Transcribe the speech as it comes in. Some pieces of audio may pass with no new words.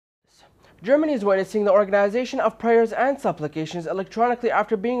Germany is witnessing the organization of prayers and supplications electronically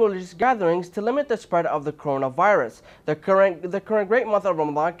after being religious gatherings to limit the spread of the coronavirus. The current great month of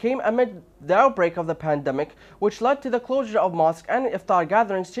Ramadan came amid the outbreak of the pandemic, which led to the closure of mosques and iftar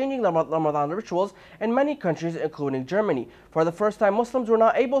gatherings, changing the Ramadan rituals in many countries, including Germany. For the first time, Muslims were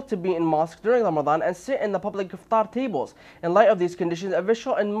not able to be in mosques during Ramadan and sit in the public iftar tables. In light of these conditions,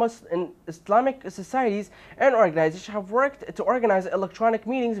 officials in Islamic societies and organizations have worked to organize electronic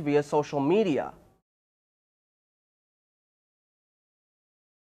meetings via social media.